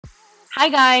Hi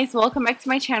guys, welcome back to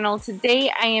my channel. Today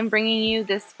I am bringing you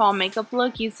this fall makeup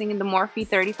look using the Morphe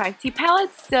 35T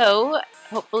palette, so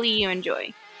hopefully you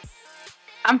enjoy.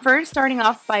 I'm first starting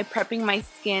off by prepping my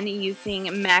skin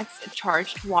using Max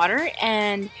Charged Water,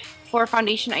 and for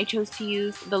foundation I chose to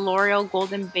use the L'Oreal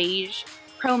Golden Beige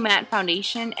Pro Matte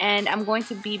Foundation, and I'm going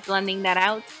to be blending that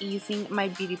out using my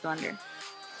beauty blender.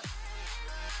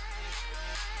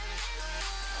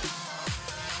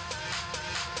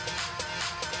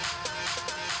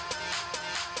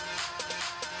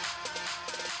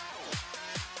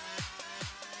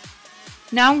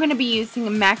 Now I'm going to be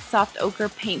using MAC Soft Ochre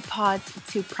Paint Pot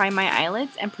to prime my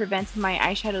eyelids and prevent my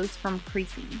eyeshadows from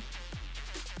creasing.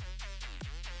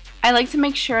 I like to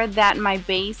make sure that my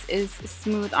base is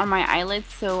smooth on my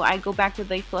eyelids, so I go back with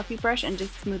a fluffy brush and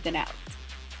just smooth it out.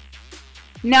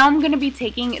 Now I'm going to be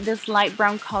taking this light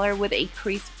brown color with a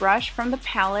crease brush from the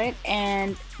palette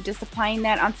and just applying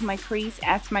that onto my crease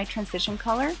as my transition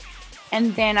color.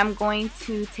 And then I'm going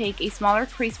to take a smaller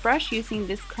crease brush using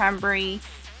this cranberry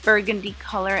burgundy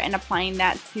color and applying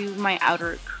that to my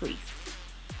outer crease.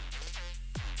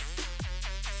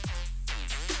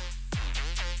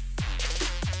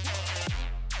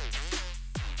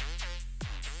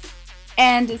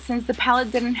 And since the palette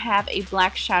didn't have a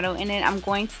black shadow in it, I'm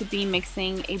going to be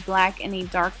mixing a black and a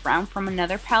dark brown from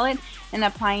another palette and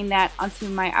applying that onto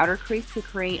my outer crease to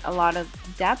create a lot of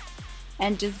depth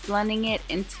and just blending it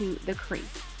into the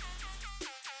crease.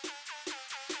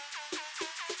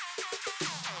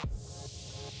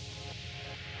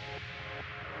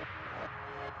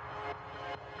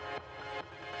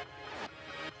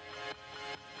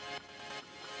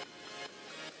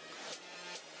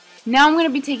 Now I'm going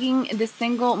to be taking the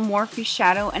single Morphe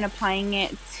shadow and applying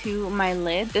it to my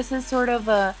lid. This is sort of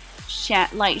a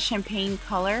light champagne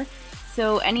color,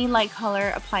 so any light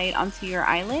color, apply it onto your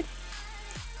eyelid.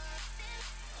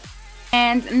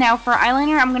 And now for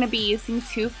eyeliner, I'm going to be using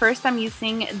two. First, I'm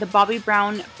using the Bobbi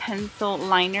Brown pencil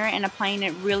liner and applying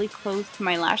it really close to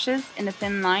my lashes in a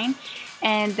thin line.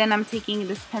 And then I'm taking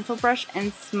this pencil brush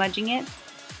and smudging it.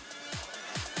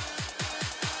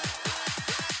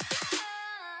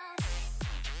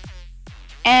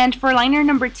 And for liner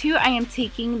number 2, I am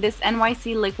taking this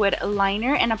NYC liquid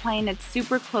liner and applying it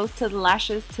super close to the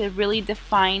lashes to really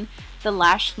define the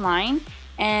lash line.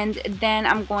 And then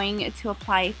I'm going to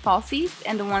apply falsies,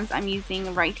 and the ones I'm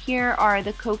using right here are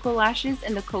the Koko lashes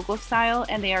in the Koko style,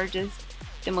 and they are just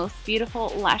the most beautiful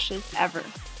lashes ever.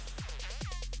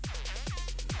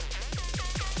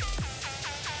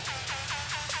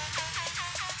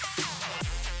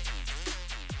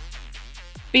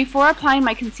 Before applying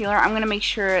my concealer, I'm going to make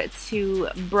sure to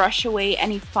brush away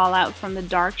any fallout from the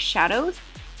dark shadows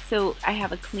so I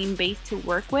have a clean base to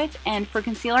work with. And for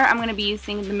concealer, I'm going to be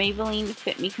using the Maybelline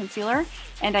Fit Me concealer,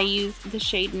 and I use the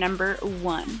shade number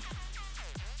 1.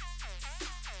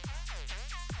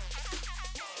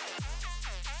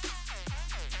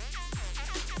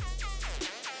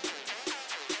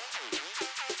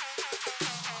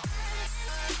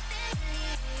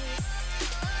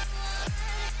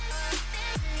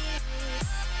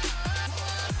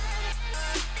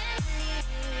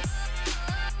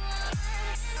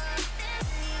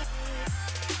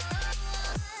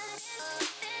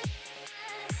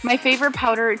 My favorite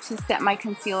powder to set my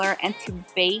concealer and to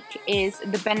bake is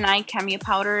the Becca cameo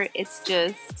powder. It's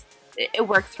just, it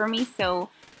works for me, so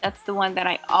that's the one that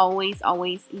I always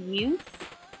use.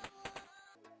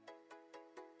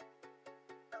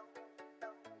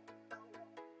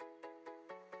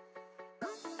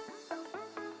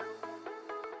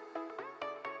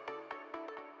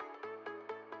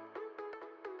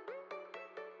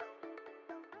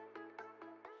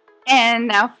 And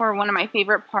now for one of my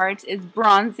favorite parts is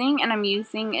bronzing, and I'm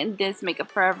using this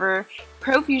Makeup Forever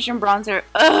Pro Fusion bronzer.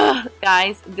 Ugh,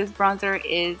 guys, this bronzer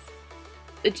is,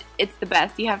 it's the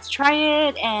best. You have to try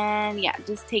it, and yeah,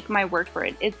 just take my word for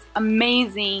it. It's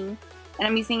amazing, and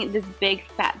I'm using this big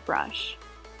fat brush.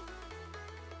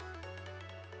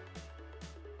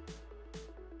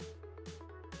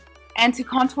 And to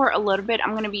contour a little bit, I'm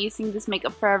going to be using this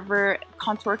Makeup Forever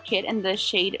contour kit in the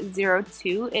shade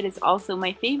 02. It is also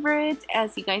my favorite.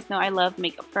 As you guys know, I love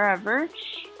Makeup Forever.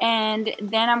 And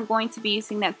then I'm going to be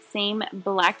using that same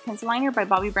black pencil liner by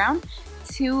Bobbi Brown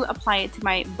to apply it to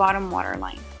my bottom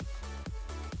waterline.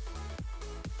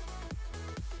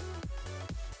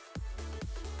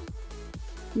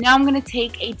 Now I'm going to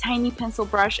take a tiny pencil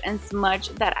brush and smudge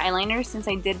that eyeliner since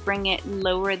I did bring it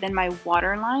lower than my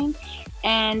waterline.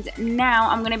 And now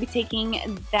I'm going to be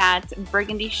taking that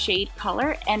burgundy shade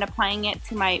color and applying it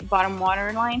to my bottom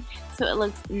waterline so it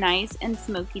looks nice and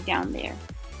smoky down there.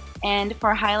 And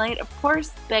for highlight, of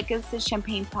course, Becca's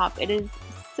Champagne Pop. It is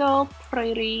so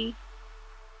pretty.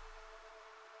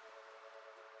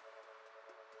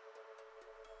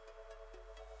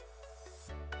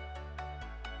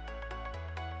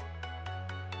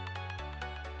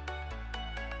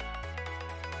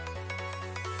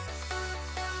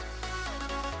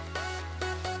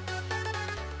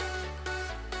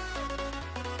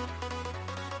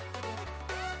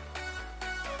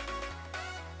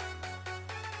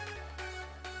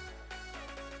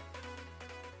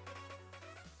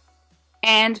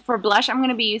 And for blush, I'm going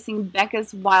to be using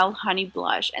Becca's Wild Honey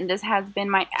Blush. And this has been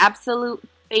my absolute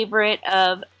favorite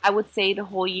of, I would say, the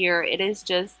whole year. It is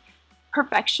just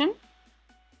perfection.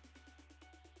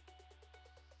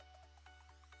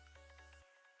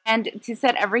 And to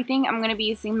set everything, I'm going to be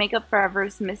using Makeup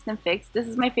Forever's Mist and Fix. This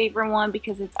is my favorite one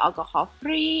because it's alcohol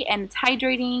free and it's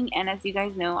hydrating, and as you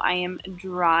guys know, I am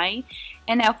dry.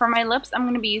 And now for my lips, I'm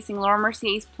going to be using Laura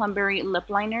Mercier's Plumberry Lip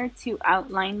Liner to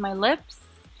outline my lips.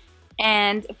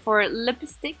 And for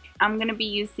lipstick, I'm going to be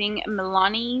using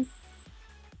Milani's,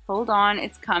 hold on,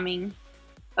 it's coming.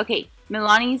 Okay,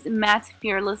 Milani's Matte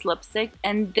Fearless Lipstick,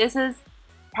 and this is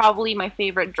probably my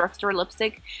favorite drugstore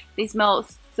lipstick. They smell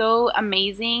so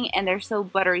amazing and they're so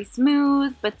buttery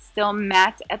smooth but still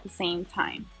matte at the same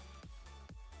time.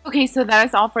 Okay, so that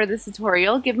is all for this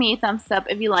tutorial. Give me a thumbs up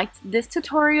if you liked this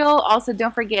tutorial. Also,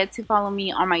 don't forget to follow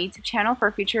me on my YouTube channel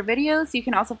for future videos. You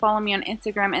can also follow me on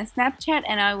Instagram and Snapchat,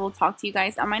 and I will talk to you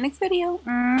guys on my next video.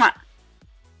 Mwah!